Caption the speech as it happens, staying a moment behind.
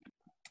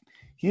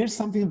Here's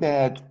something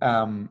that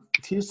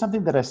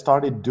I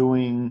started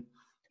doing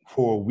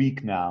for a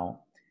week now,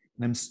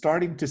 and I'm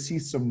starting to see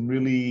some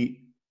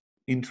really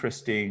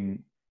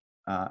interesting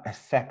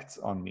effects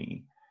on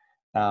me.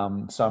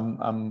 So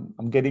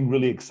I'm getting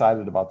really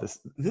excited about this.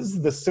 This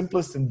is the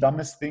simplest and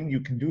dumbest thing you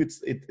can do.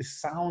 It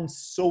sounds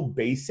so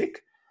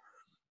basic,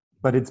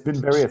 but it's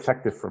been very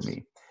effective for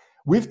me.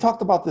 We've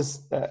talked about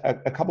this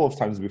a couple of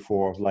times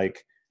before,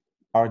 like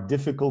our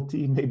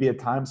difficulty maybe at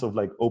times of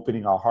like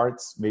opening our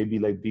hearts, maybe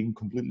like being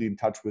completely in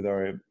touch with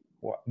or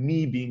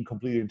me being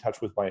completely in touch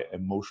with my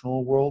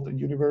emotional world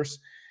and universe,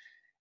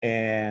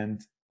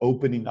 and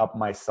opening up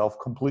myself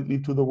completely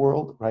to the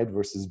world, right?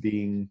 Versus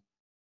being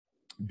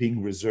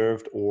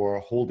reserved or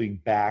holding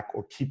back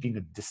or keeping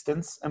a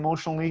distance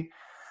emotionally.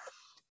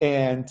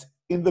 And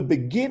in the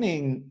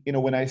beginning,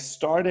 when I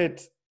started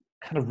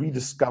kind of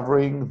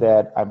rediscovering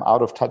that I'm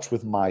out of touch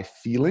with my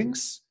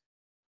feelings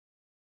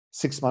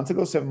 6 months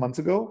ago, 7 months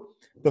ago,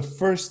 the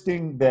first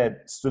thing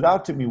that stood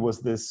out to me was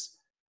this: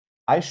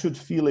 I should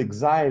feel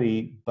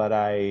anxiety, but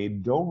I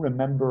don't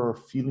remember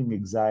feeling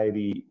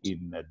anxiety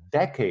in a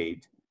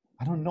decade.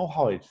 I don't know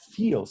how it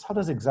feels. How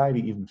does anxiety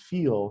even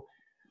feel?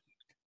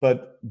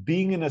 But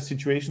being in a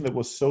situation that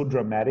was so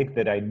dramatic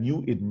that I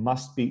knew it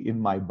must be in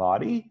my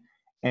body,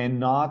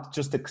 and not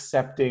just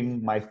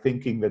accepting my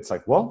thinking that's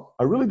like, well,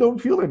 I really don't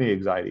feel any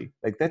anxiety.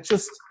 Like that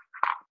just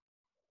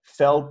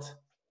felt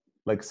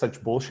like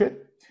such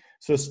bullshit.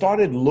 So I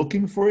started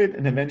looking for it,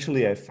 and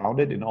eventually I found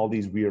it in all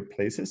these weird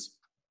places,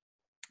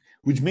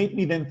 which made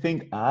me then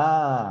think,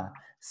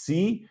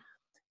 see,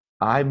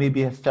 I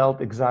maybe have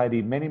felt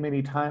anxiety many,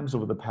 many times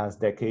over the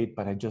past decade,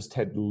 but I just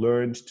had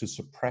learned to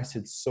suppress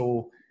it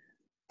so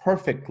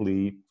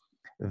perfectly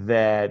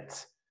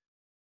that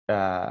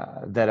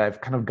that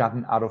I've kind of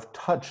gotten out of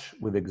touch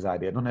with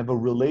anxiety. I don't have a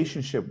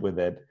relationship with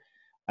it,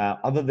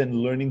 other than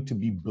learning to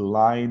be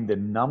blind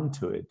and numb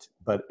to it.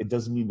 But it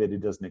doesn't mean that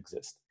it doesn't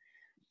exist.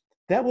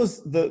 That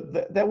was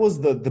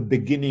the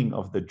beginning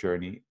of the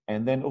journey.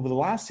 And then over the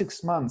last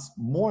 6 months,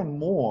 more and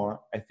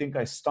more, I think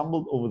I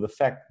stumbled over the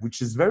fact,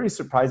 which is very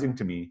surprising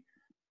to me,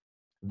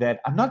 that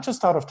I'm not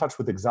just out of touch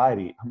with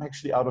anxiety, I'm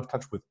actually out of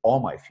touch with all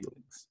my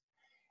feelings.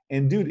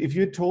 And dude, if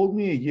you had told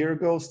me a year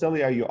ago,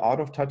 Stelly, are you out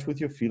of touch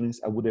with your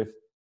feelings? I would have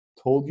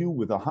told you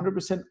with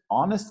 100%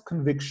 honest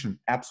conviction,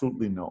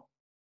 absolutely no.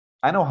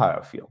 I know how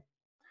I feel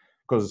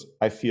because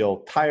I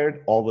feel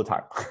tired all the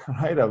time,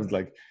 right? I was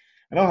like,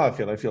 I know how I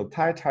feel. I feel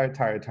tired,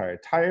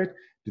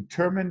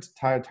 determined,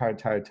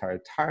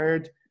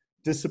 tired,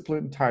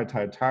 disciplined,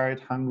 tired,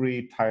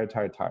 hungry, tired.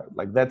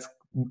 Like that's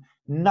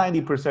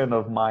 90%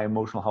 of my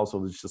emotional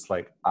household is just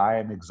like, I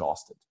am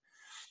exhausted.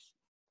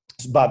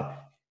 But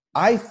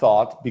I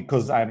thought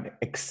because I'm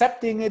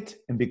accepting it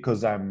and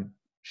because I'm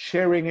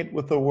sharing it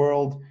with the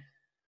world,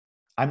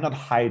 I'm not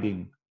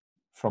hiding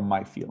from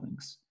my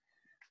feelings.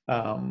 But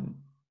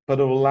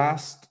over the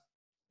last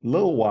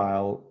little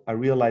while, I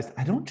realized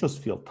I don't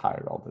just feel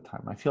tired all the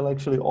time. I feel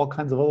actually all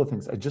kinds of other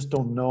things. I just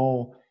don't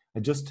know. I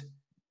just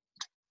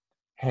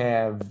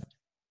have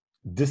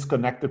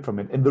disconnected from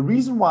it. And the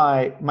reason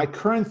why, my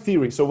current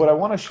theory, so what I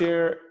want to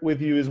share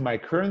with you is my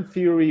current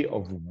theory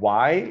of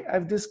why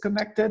I've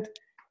disconnected,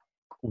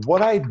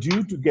 what I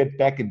do to get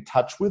back in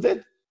touch with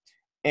it,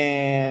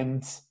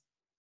 and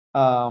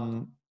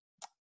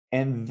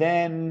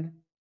then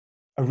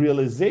a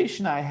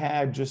realization I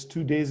had just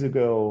 2 days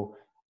ago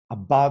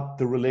about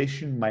the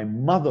relation my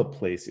mother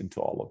plays into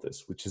all of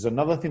this, which is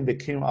another thing that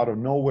came out of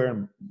nowhere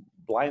and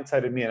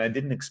blindsided me, and I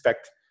didn't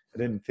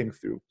think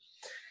through.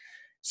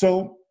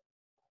 So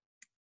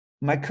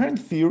my current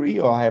theory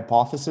or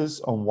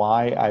hypothesis on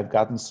why I've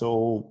gotten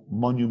so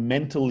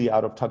monumentally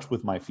out of touch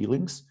with my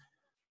feelings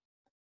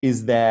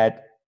is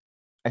that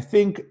I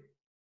think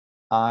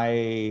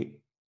I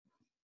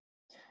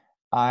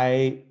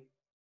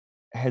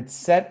had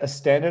set a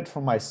standard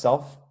for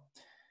myself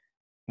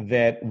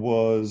that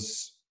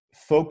was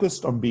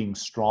focused on being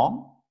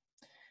strong,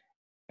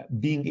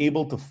 being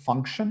able to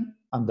function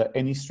under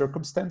any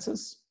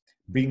circumstances,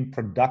 being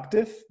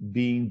productive,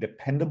 being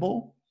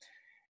dependable,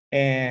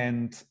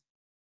 and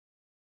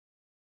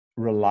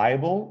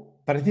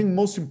reliable. But I think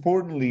most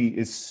importantly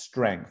is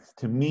strength.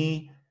 To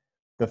me,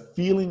 the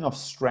feeling of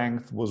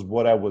strength was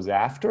what I was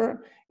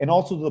after, and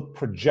also the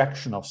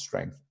projection of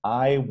strength.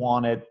 I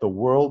wanted the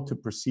world to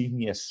perceive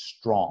me as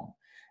strong.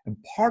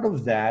 And part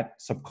of that,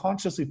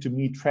 subconsciously to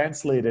me,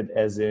 translated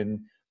as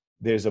in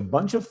there's a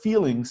bunch of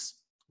feelings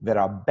that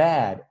are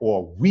bad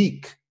or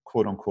weak,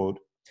 quote unquote.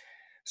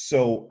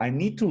 So I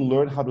need to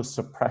learn how to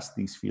suppress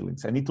these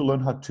feelings. I need to learn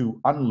how to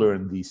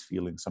unlearn these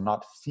feelings and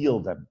not feel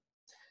them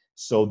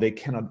so they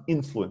cannot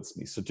influence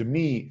me. So to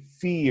me,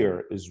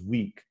 fear is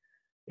weak.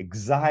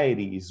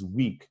 Anxiety is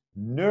weak.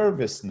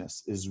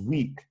 Nervousness is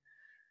weak.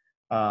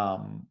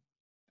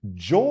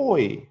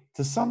 Joy,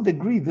 to some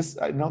degree,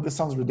 I know this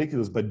sounds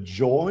ridiculous, but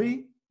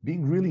joy,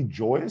 being really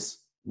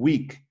joyous,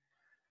 weak.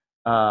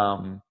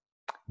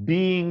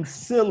 Being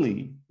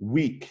silly,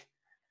 weak.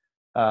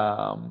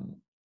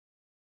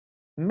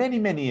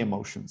 Many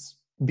emotions.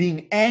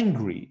 Being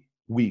angry,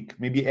 weak.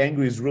 Maybe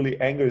anger is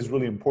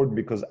really important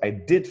because I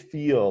did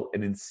feel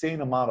an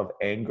insane amount of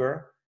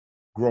anger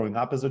growing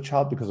up as a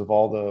child because of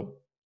all the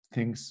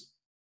things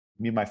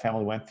me and my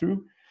family went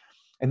through.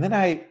 And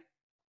then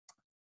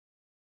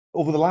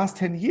over the last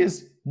 10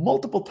 years,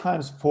 multiple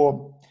times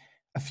for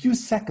a few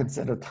seconds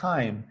at a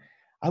time,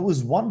 I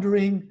was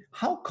wondering,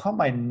 how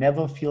come I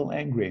never feel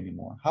angry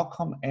anymore? How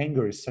come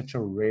anger is such a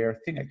rare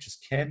thing? I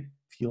just can't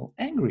feel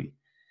angry.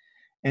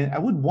 And I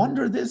would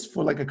wonder this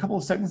for like a couple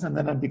of seconds, and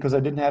then because I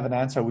didn't have an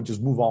answer, I would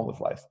just move on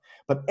with life.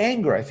 But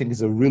anger, I think,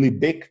 is a really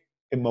big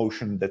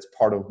emotion that's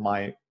part of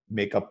my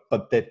makeup,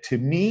 but that to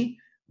me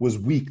was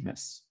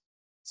weakness.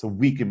 It's a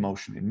weak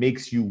emotion. It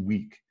makes you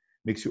weak,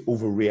 makes you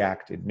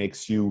overreact. It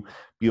makes you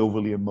be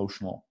overly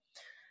emotional.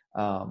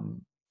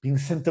 Being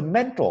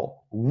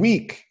sentimental,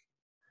 weak.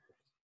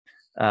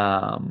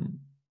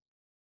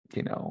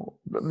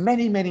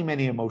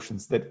 Many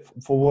emotions that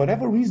for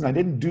whatever reason I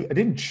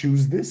didn't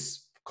choose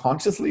this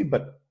consciously,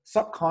 but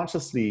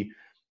subconsciously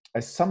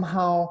I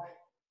somehow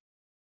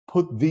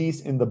put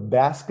these in the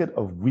basket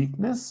of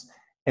weakness.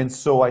 And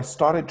so I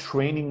started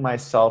training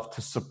myself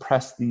to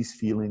suppress these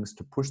feelings,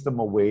 to push them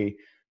away,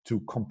 to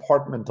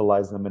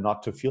compartmentalize them and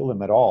not to feel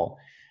them at all.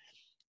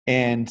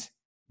 And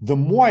the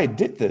more I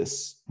did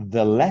this,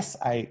 the less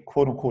I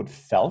quote unquote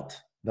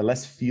felt, the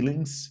less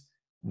feelings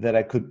that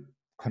I could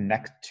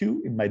connect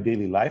to in my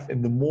daily life,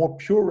 and the more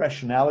pure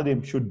rationality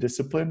and pure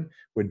discipline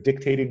were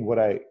dictating what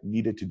I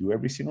needed to do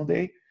every single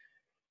day.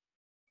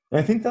 And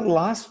I think that the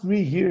last 3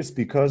 years,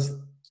 because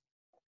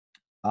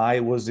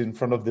I was in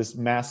front of this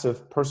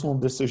massive personal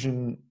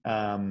decision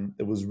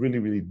that was really,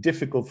 really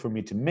difficult for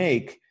me to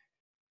make,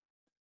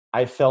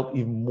 I felt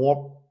even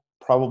more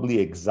probably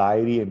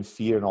anxiety and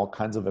fear and all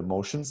kinds of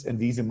emotions. And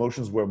these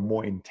emotions were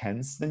more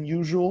intense than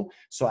usual.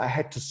 So I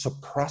had to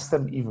suppress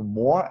them even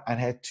more. I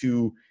had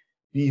to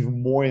be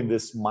even more in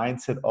this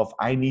mindset of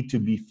I need to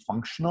be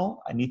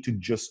functional. I need to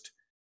just,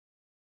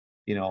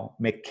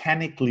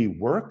 mechanically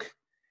work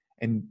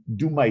and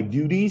do my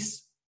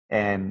duties.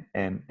 And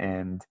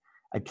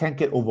I can't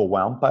get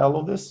overwhelmed by all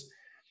of this.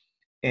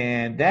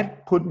 And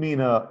that put me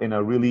in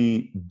a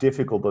really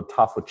difficult or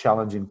tough or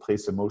challenging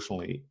place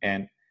emotionally.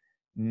 And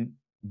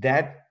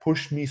that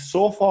pushed me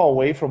so far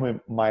away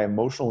from my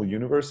emotional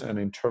universe and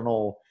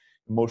internal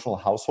emotional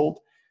household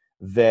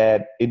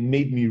that it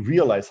made me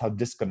realize how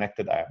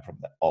disconnected I am from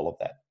all of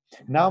that.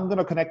 Now I'm going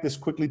to connect this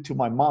quickly to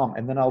my mom,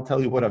 and then I'll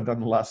tell you what I've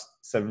done the last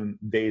 7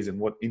 days and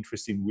what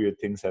interesting, weird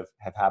things have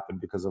happened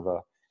because of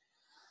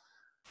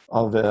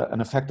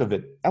an effect of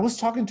it. I was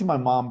talking to my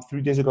mom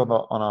 3 days ago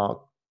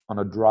on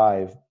a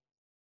drive,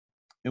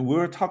 and we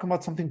were talking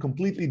about something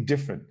completely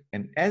different.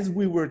 And as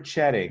we were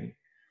chatting,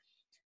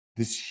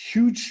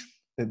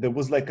 there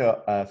was like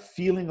a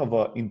feeling of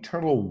an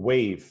internal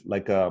wave,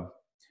 like a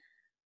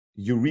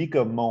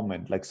eureka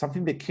moment, like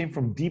something that came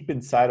from deep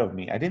inside of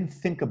me. I didn't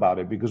think about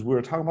it because we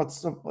were talking about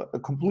a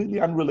completely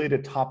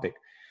unrelated topic.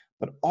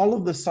 But all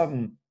of a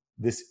sudden,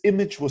 this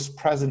image was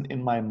present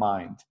in my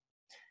mind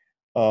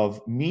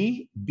of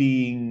me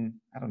being,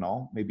 I don't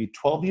know, maybe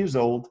 12 years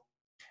old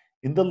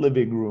in the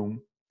living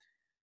room.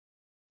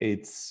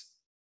 It's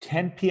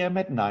 10 p.m.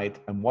 at night.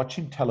 I'm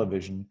watching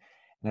television.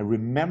 And I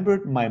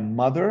remembered my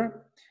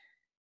mother,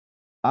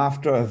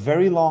 after a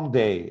very long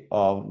day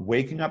of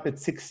waking up at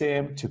 6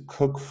 a.m. to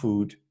cook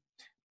food,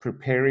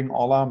 preparing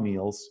all our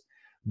meals,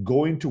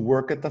 going to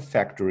work at the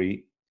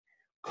factory,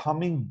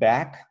 coming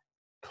back,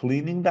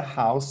 cleaning the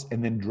house,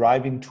 and then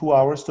driving 2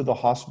 hours to the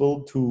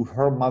hospital to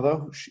her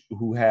mother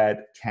who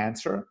had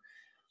cancer,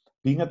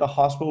 being at the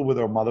hospital with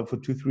her mother for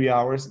 2-3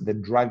 hours,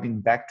 then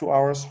driving back 2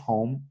 hours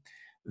home,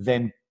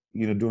 then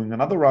doing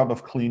another round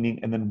of cleaning,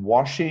 and then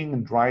washing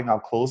and drying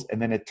our clothes.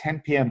 And then at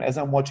 10 p.m., as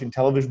I'm watching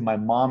television, my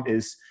mom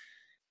is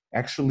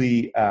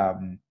actually,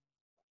 God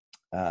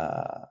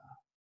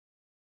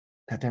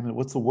damn it,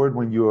 what's the word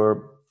when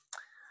you're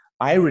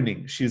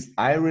ironing? She's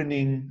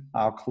ironing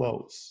our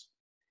clothes.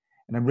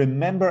 And I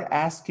remember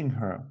asking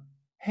her,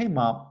 hey,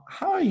 Mom,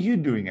 how are you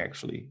doing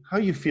actually? How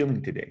are you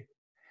feeling today?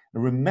 I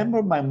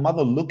remember my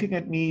mother looking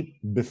at me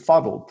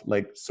befuddled,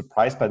 like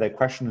surprised by that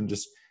question, and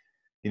just,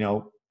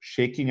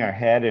 shaking her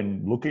head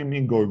and looking at me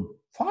and going,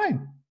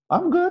 fine,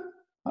 I'm good.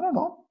 I don't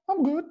know,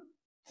 I'm good.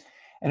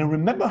 And I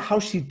remember how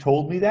she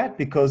told me that,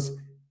 because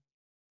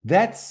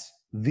that's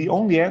the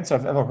only answer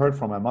I've ever heard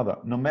from my mother.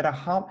 No matter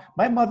how,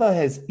 my mother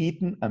has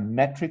eaten a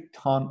metric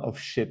ton of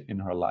shit in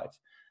her life.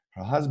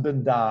 Her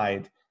husband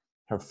died.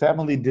 Her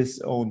family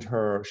disowned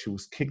her. She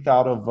was kicked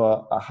out of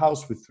a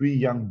house with 3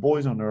 young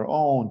boys on her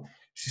own.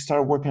 She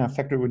started working at a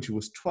factory when she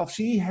was 12.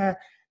 She had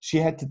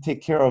to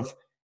take care of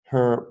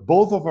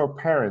both of her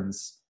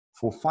parents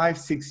for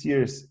 5-6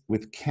 years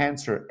with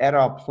cancer at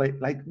our plate.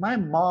 Like, my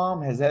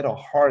mom has had a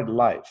hard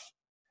life.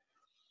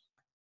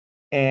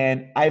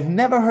 And I've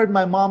never heard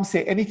my mom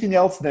say anything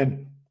else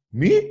than,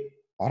 me?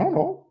 I don't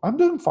know. I'm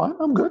doing fine.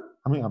 I'm good.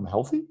 I mean, I'm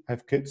healthy. I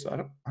have kids. I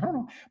don't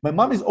know. My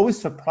mom is always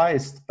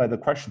surprised by the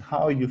question, how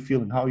are you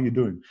feeling? How are you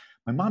doing?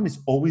 My mom is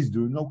always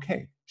doing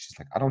okay. She's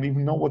like, I don't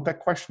even know what that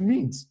question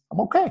means.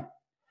 I'm okay.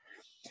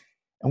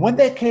 And when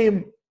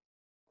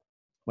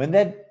when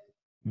that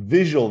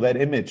visual, that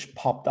image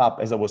popped up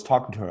as I was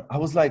talking to her, I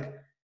was like,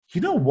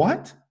 you know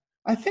what?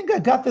 I think I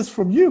got this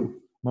from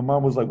you. My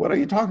mom was like, what are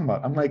you talking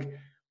about? I'm like,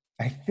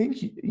 I think,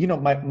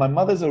 my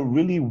mother's a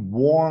really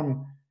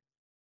warm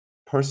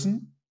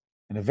person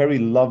and a very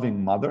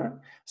loving mother.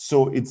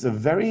 So it's a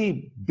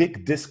very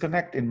big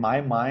disconnect in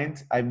my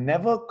mind. I've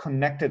never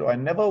connected, or I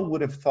never would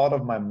have thought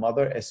of my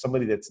mother as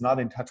somebody that's not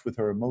in touch with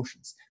her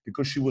emotions,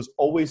 because she was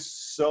always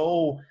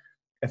so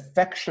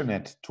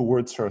affectionate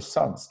towards her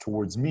sons,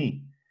 towards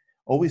me,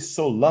 always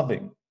so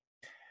loving.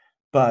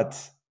 But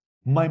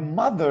my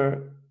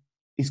mother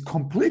is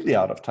completely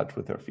out of touch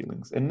with her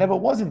feelings and never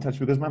was in touch,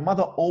 because my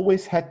mother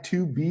always had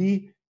to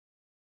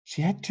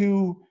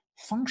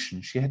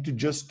function.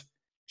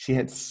 She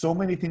had so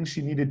many things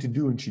she needed to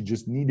do, and she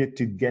just needed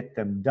to get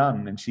them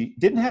done. And she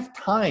didn't have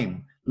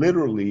time,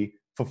 literally,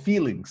 for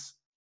feelings.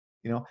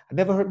 I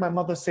never heard my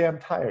mother say I'm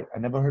tired. I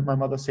never heard my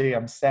mother say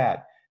I'm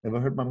sad.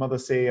 Never heard my mother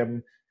say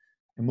I'm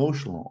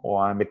emotional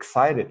or I'm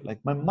excited. Like,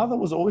 my mother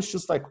was always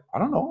just like, I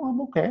don't know,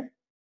 I'm okay.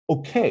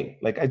 Okay.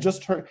 Like, I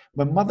just heard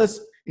my mother's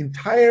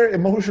entire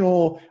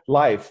emotional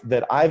life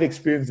that I've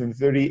experienced in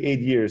 38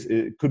 years,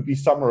 it could be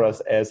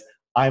summarized as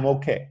I'm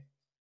okay,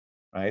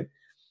 right?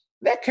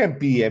 That can't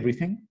be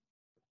everything.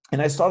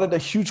 And I started a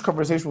huge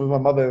conversation with my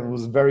mother. It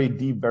was very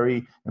deep,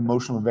 very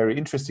emotional, very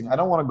interesting. I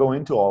don't want to go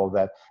into all of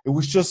that. It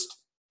was just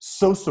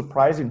so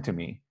surprising to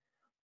me,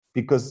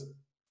 because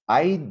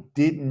I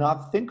did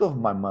not think of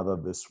my mother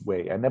this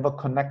way. I never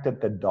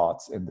connected the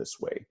dots in this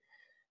way.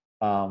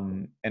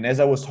 And as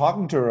I was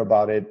talking to her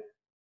about it,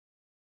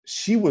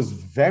 she was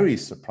very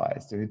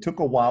surprised. And it took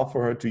a while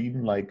for her to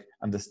even like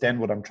understand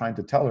what I'm trying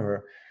to tell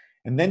her.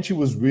 And then she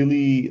was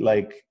really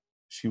like,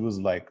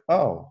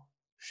 oh,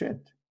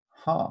 shit,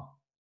 huh?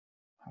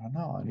 I don't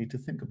know. I need to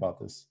think about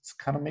this.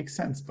 It kind of makes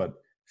sense, but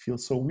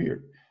feels so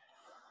weird.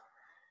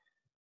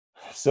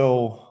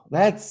 So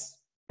that's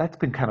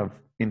been kind of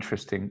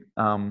interesting.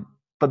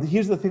 But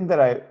here's the thing that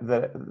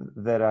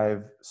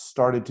I've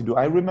started to do.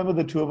 I remember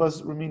the two of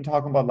us, Ramin,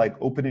 talking about like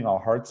opening our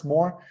hearts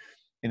more,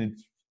 and it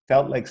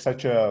felt like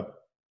such a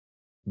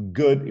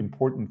good,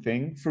 important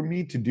thing for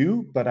me to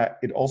do. But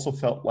it also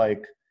felt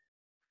like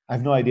I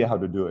have no idea how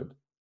to do it.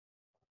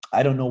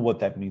 I don't know what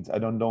that means. I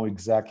don't know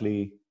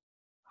exactly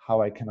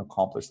how I can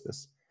accomplish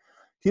this.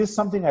 Here's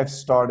something I've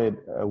started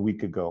a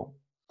week ago.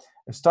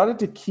 I've started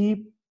to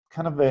keep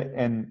kind of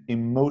an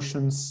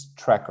emotions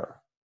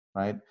tracker,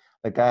 right?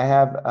 Like, I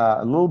have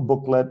a little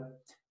booklet,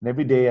 and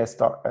every day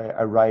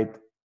I write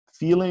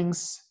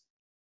feelings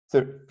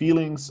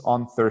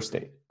on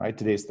Thursday, right?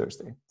 Today's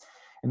Thursday.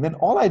 And then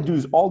all I do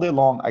is all day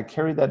long, I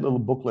carry that little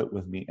booklet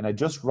with me, and I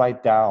just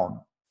write down,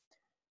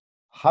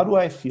 how do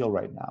I feel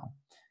right now?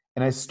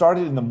 And I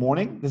started in the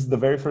morning. This is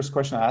the very first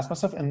question I ask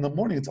myself. And in the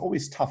morning, it's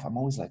always tough. I'm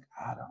always like,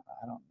 I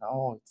don't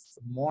know. It's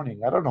the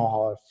morning. I don't know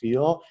how I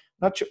feel.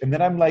 Not sure. And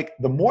then I'm like,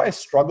 the more I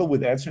struggle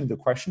with answering the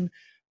question,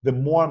 the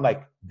more I'm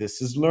like,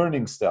 this is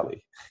learning,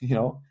 Stelly.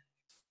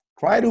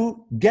 Try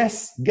to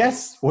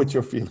guess what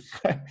you're feeling.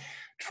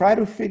 Try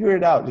to figure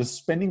it out. Just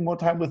spending more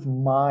time with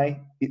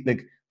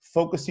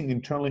focusing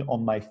internally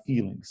on my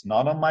feelings,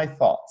 not on my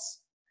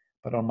thoughts,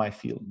 but on my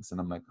feelings. And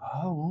I'm like,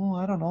 oh,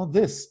 I don't know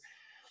this.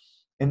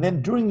 And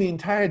then during the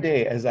entire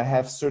day, as I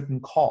have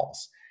certain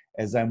calls,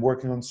 as I'm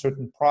working on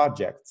certain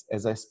projects,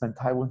 as I spend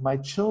time with my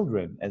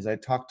children, as I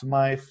talk to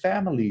my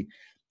family,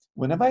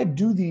 whenever I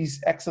do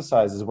these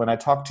exercises, when I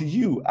talk to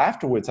you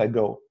afterwards, I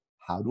go,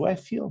 how do I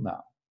feel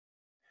now?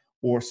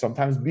 Or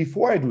sometimes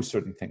before I do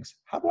certain things,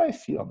 how do I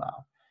feel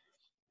now?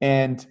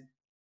 And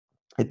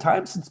at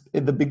times,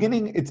 in the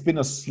beginning, it's been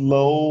a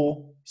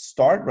slow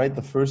start, right?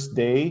 The first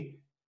day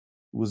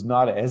was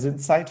not as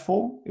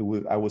insightful.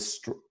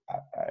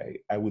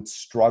 I would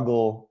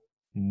struggle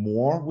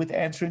more with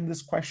answering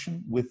this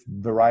question with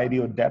variety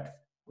or depth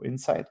or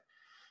insight.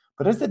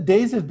 But as the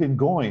days have been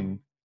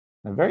going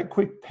at a very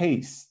quick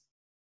pace,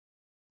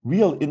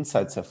 real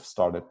insights have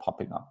started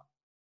popping up.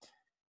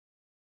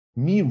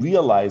 Me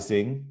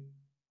realizing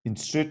in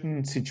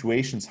certain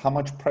situations how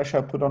much pressure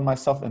I put on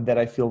myself and that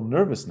I feel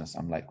nervousness.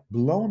 I'm like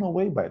blown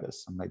away by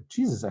this. I'm like,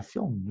 Jesus, I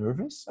feel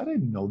nervous? I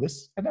didn't know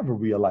this. I never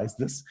realized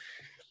this.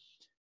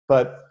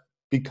 But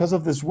because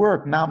of this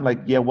work, now I'm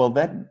like, yeah, well,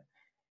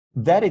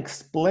 that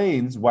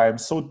explains why I'm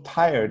so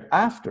tired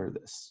after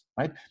this,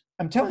 right?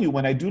 I'm telling you,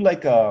 when I do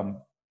if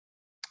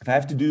I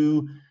have to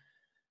do,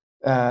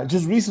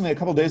 just recently, a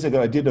couple of days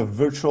ago, I did a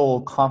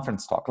virtual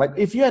conference talk. Like,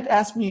 if you had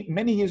asked me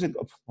many years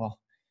ago, well,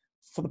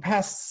 for the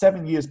past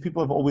 7 years,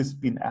 people have always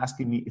been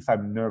asking me if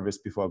I'm nervous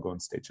before I go on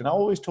stage. And I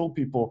always told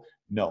people,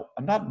 no,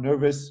 I'm not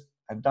nervous.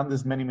 I've done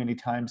this many, many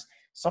times.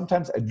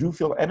 Sometimes I do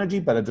feel energy,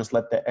 but I just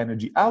let the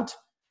energy out.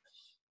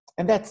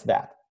 And that's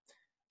that.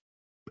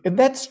 And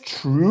that's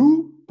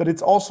true, but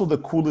it's also the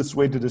coolest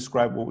way to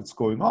describe what's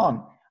going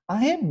on.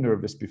 I am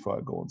nervous before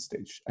I go on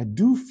stage. I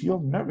do feel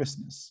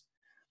nervousness.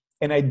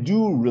 And I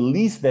do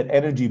release that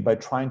energy by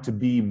trying to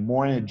be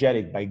more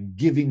energetic, by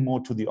giving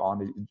more to the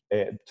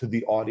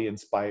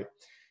audience, by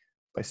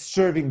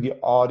serving the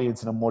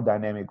audience in a more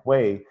dynamic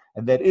way.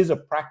 And that is a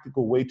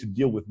practical way to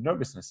deal with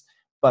nervousness.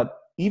 But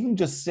even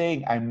just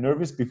saying I'm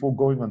nervous before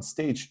going on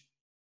stage,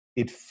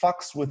 it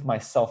fucks with my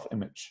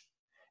self-image.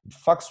 It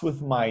fucks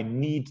with my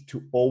need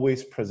to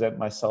always present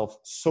myself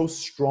so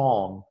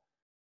strong,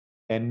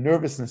 and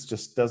nervousness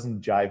just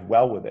doesn't jive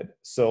well with it.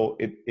 So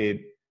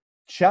it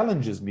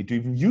challenges me to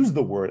even use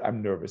the word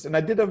I'm nervous. And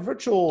I did a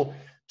virtual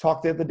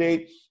talk the other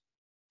day,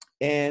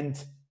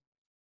 and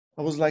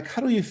I was like,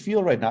 how do you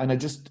feel right now? And I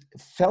just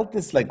felt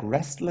this like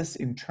restless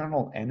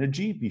internal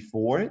energy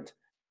before it.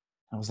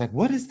 I was like,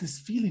 what is this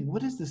feeling?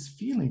 What is this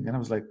feeling? And I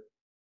was like,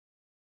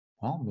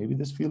 well, maybe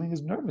this feeling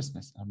is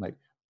nervousness. I'm like,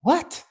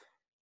 what?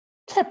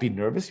 Can't be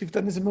nervous. You've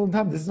done this a million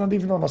times. This is not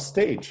even on a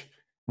stage.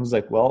 I was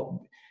like,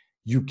 well,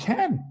 you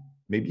can.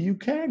 Maybe you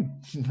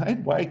can, right?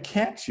 Why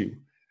can't you?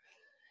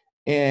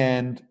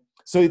 And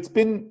so it's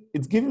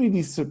given me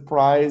these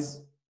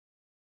surprise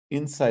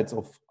insights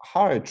of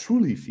how I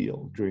truly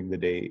feel during the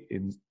day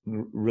in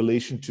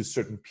relation to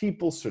certain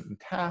people, certain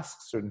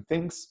tasks, certain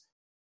things.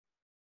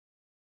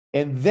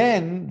 And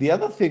then the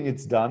other thing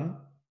it's done,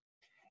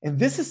 and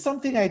this is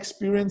something I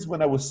experienced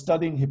when I was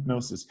studying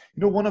hypnosis.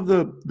 You know, one of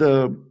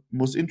the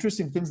most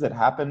interesting things that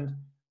happened,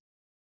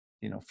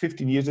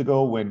 15 years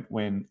ago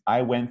when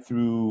I went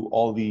through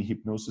all the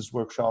hypnosis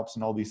workshops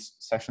and all these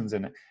sessions,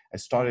 and I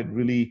started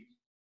really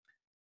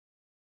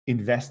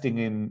investing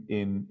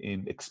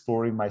in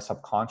exploring my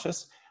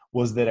subconscious,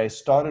 was that I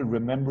started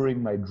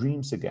remembering my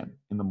dreams again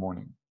in the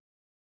morning,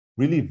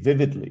 really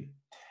vividly.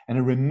 And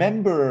I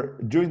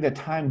remember during that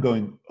time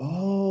going,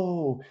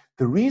 oh,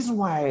 the reason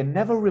why I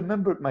never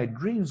remembered my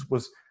dreams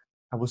was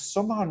I was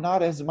somehow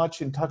not as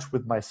much in touch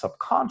with my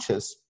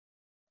subconscious.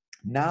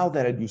 Now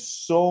that I do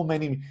so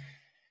many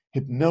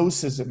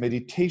hypnosis and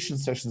meditation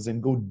sessions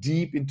and go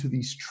deep into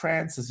these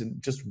trances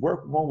and just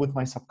work more with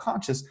my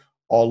subconscious,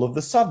 all of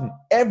a sudden,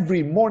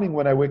 every morning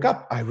when I wake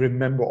up, I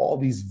remember all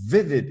these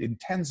vivid,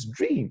 intense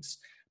dreams.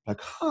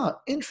 Like,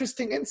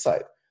 interesting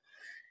insight.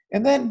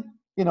 And then,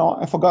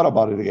 I forgot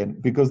about it again,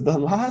 because the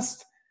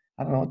last,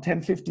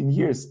 10, 15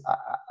 years,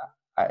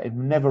 I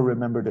never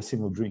remembered a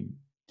single dream.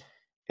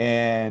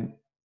 And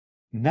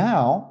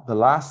now, the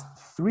last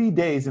 3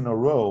 days in a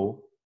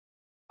row,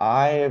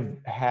 I have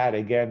had,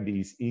 again,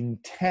 these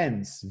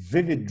intense,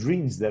 vivid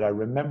dreams that I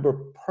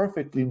remember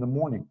perfectly in the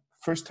morning,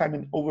 first time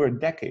in over a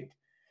decade,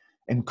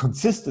 and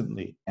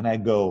consistently. And I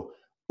go,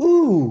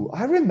 ooh,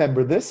 I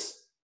remember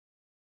this.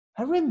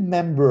 I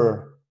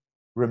remember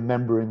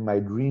remembering my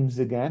dreams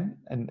again.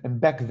 And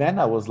back then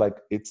I was like,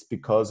 it's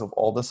because of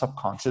all the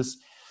subconscious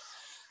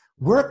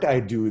work I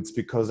do. It's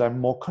because I'm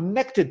more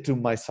connected to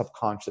my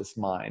subconscious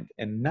mind.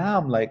 And now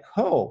I'm like,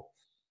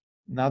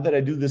 now that I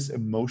do this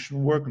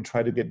emotion work and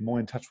try to get more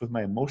in touch with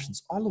my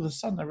emotions, all of a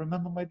sudden I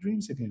remember my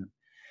dreams again.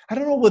 I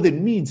don't know what it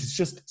means. It's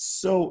just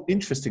so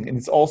interesting. And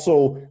it's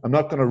also, I'm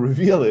not going to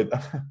reveal it.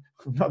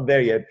 I'm not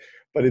there yet,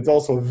 but it's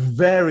also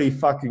very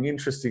fucking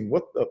interesting.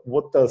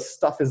 What the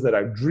stuff is that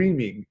I'm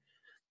dreaming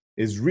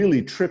is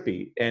really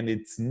trippy, and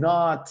it's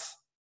not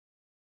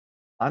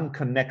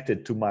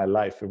unconnected to my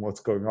life and what's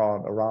going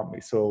on around me.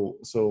 So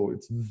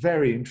it's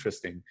very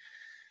interesting.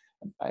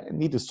 I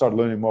need to start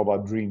learning more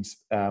about dreams,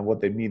 what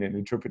they mean, and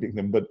interpreting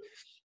them. But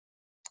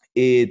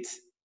it's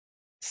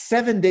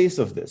 7 days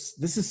of this.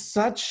 This is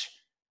such,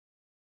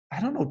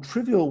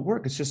 trivial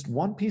work. It's just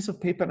one piece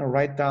of paper and I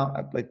write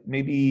down, like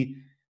maybe,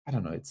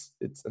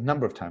 it's a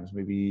number of times,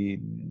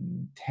 maybe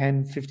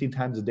 10, 15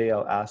 times a day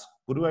I'll ask,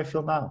 what do I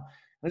feel now?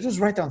 And I just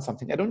write down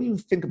something. I don't even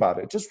think about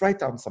it. Just write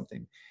down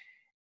something.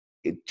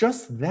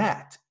 Just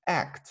that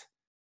act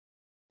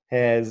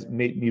has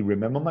made me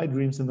remember my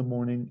dreams in the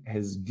morning,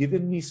 has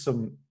given me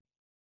some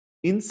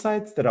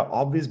insights that are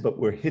obvious but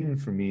were hidden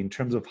from me in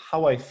terms of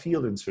how I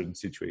feel in certain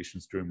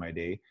situations during my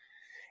day.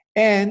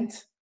 And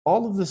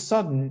all of a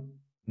sudden,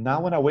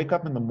 now when I wake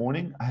up in the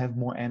morning, I have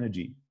more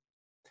energy.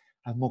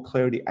 I have more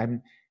clarity.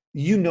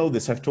 You know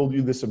this, I've told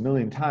you this a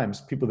million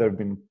times. People that have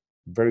been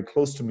very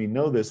close to me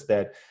know this,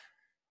 that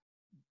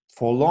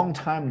for a long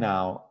time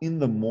now, in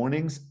the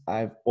mornings,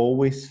 I've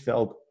always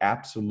felt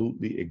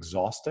absolutely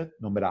exhausted,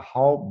 no matter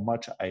how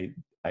much I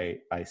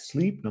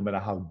sleep, no matter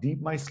how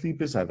deep my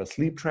sleep is. I have a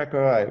sleep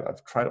tracker.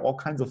 I've tried all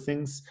kinds of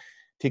things,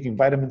 taking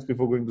vitamins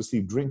before going to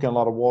sleep, drinking a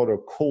lot of water,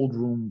 cold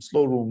room,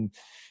 slow room,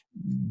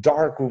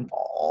 dark room,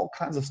 all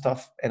kinds of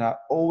stuff. And I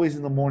always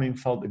in the morning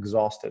felt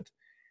exhausted.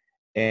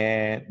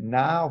 And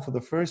now for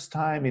the first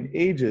time in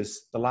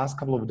ages, the last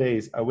couple of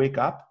days, I wake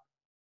up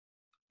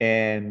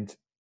and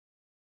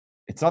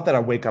it's not that I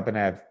wake up and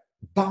I have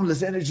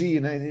boundless energy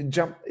and I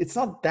jump. It's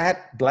not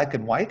that black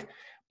and white,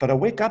 but I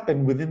wake up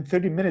and within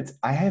 30 minutes,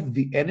 I have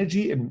the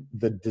energy and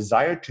the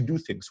desire to do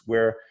things,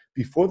 where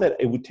before that,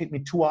 it would take me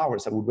 2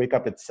 hours. I would wake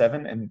up at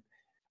 7 and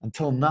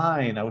until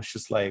 9, I was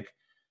just like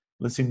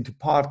listening to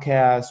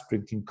podcasts,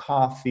 drinking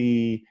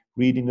coffee,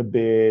 reading a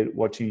bit,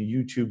 watching a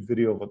YouTube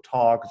video of a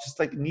talk. Just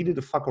like needed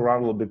to fuck around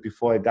a little bit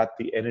before I got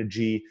the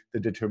energy, the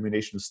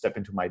determination to step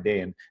into my day.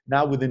 And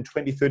now within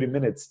 20, 30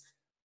 minutes,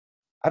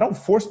 I don't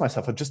force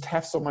myself. I just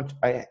have so much,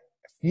 I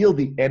feel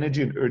the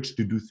energy and urge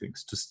to do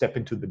things, to step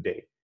into the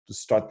day, to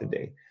start the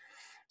day.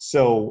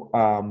 So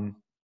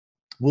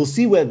we'll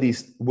see where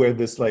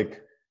this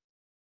like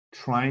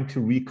trying to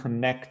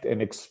reconnect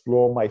and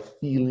explore my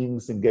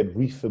feelings and get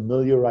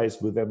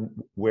refamiliarized with them,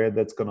 where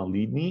that's going to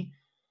lead me.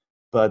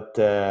 But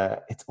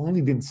it's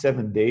only been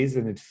 7 days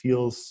and it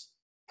feels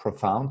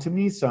profound to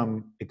me. So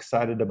I'm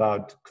excited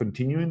about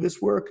continuing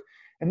this work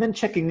and then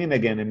checking in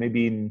again. And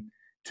maybe in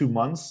 2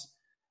 months,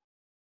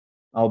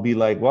 I'll be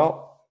like,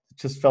 well, it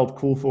just felt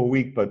cool for a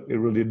week, but it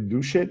really didn't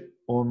do shit.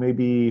 Or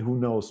maybe, who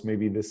knows,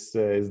 maybe this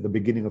is the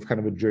beginning of kind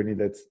of a journey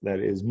that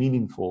is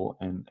meaningful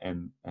and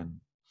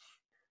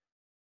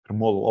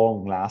more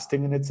long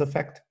lasting in its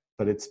effect.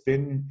 But it's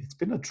been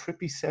a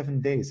trippy 7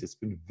 days. It's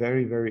been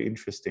very, very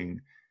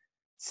interesting.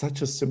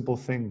 Such a simple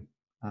thing.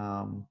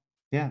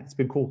 Yeah, it's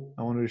been cool.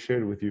 I wanted to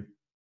share it with you.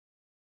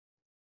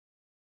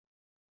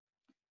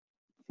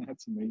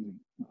 That's amazing.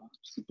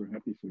 Super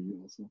happy for you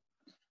also.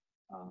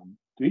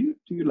 Do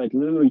you like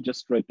literally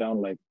just write down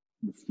like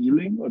the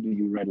feeling, or do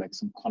you write like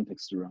some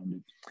context around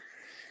it?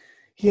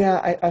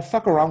 Yeah, I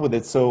fuck around with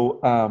it. So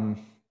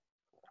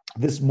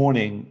this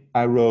morning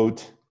I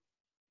wrote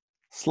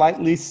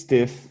slightly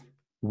stiff,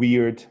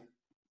 weird,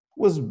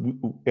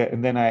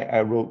 and then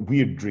I wrote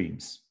weird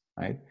dreams,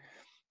 right?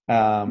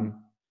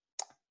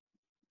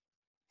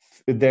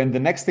 Then the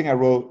next thing I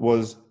wrote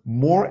was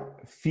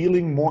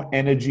feeling more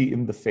energy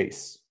in the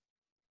face.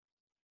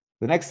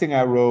 The next thing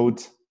I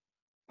wrote,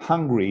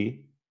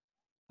 hungry,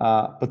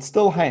 but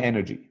still high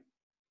energy.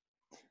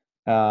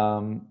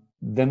 Then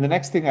the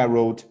next thing I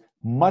wrote,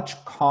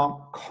 much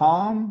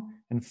calm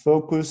and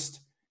focused.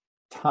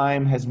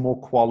 Time has more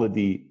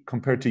quality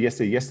compared to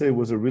yesterday. Yesterday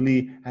was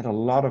had a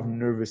lot of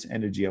nervous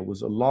energy. I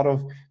was a lot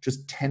of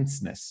just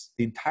tenseness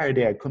the entire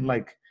day. I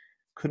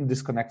couldn't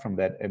disconnect from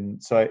that.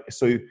 And so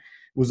it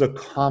was a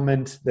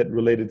comment that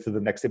related to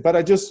the next day.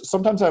 But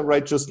sometimes I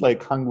write just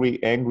like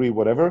hungry, angry,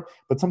 whatever.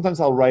 But sometimes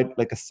I'll write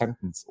like a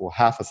sentence or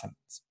half a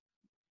sentence.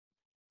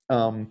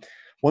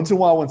 Once in a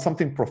while, when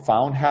something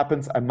profound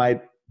happens, I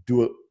might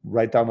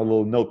write down a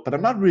little note, but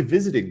I'm not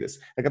revisiting this.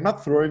 Like, I'm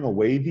not throwing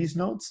away these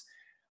notes.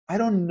 I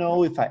don't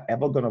know if I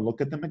ever going to look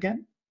at them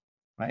again,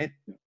 right?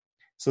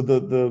 So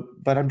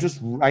but I'm just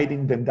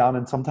writing them down,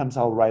 and sometimes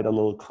I'll write a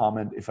little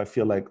comment if I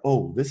feel like,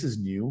 oh, this is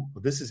new,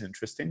 or this is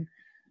interesting.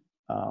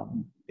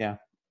 Yeah.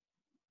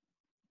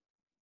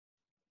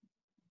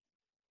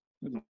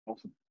 That's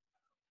awesome.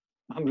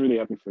 I'm really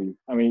happy for you.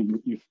 I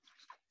mean,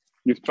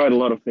 you've tried a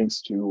lot of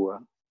things to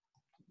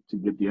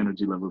get the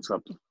energy levels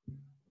up,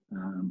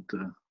 and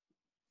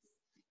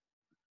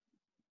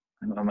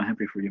I'm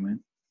happy for you, man.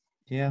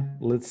 Yeah,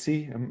 let's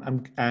see.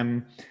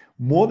 I'm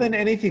more than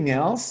anything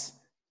else,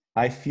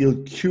 I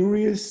feel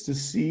curious to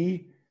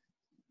see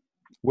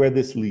where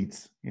this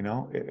leads. You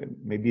know,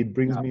 maybe it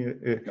brings me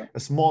a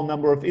small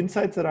number of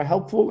insights that are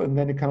helpful, and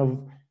then it kind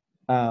of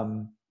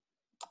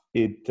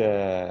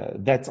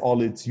that's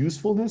all its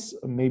usefulness.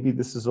 Maybe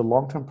this is a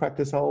long-term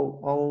practice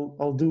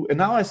I'll do. And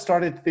now I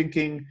started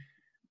thinking,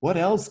 what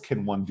else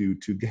can one do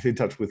to get in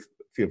touch with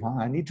feel?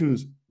 I need to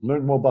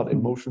learn more about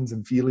emotions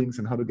and feelings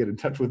and how to get in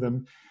touch with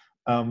them.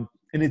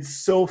 And it's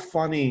so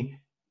funny.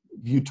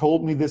 You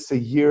told me this a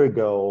year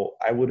ago,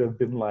 I would have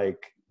been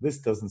like, this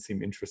doesn't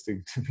seem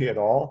interesting to me at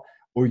all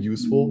or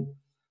useful.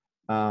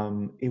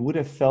 It would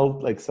have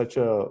felt like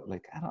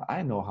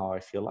I know how I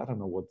feel. I don't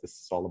know what this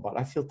is all about.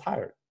 I feel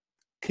tired.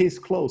 Case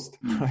closed.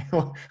 I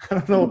don't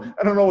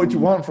know what you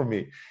want from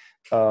me.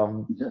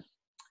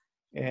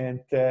 And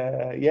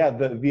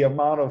the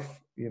amount of,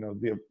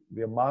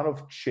 the amount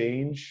of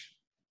change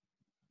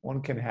one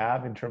can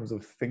have in terms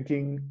of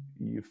thinking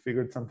you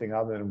figured something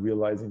out and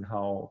realizing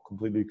how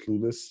completely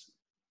clueless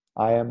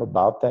I am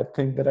about that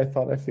thing that I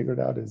thought I figured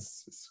out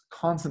is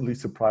constantly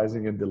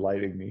surprising and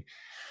delighting me.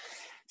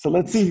 So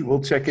let's see.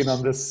 We'll check in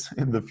on this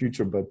in the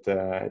future, but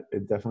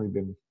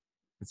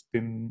it's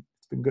been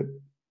good.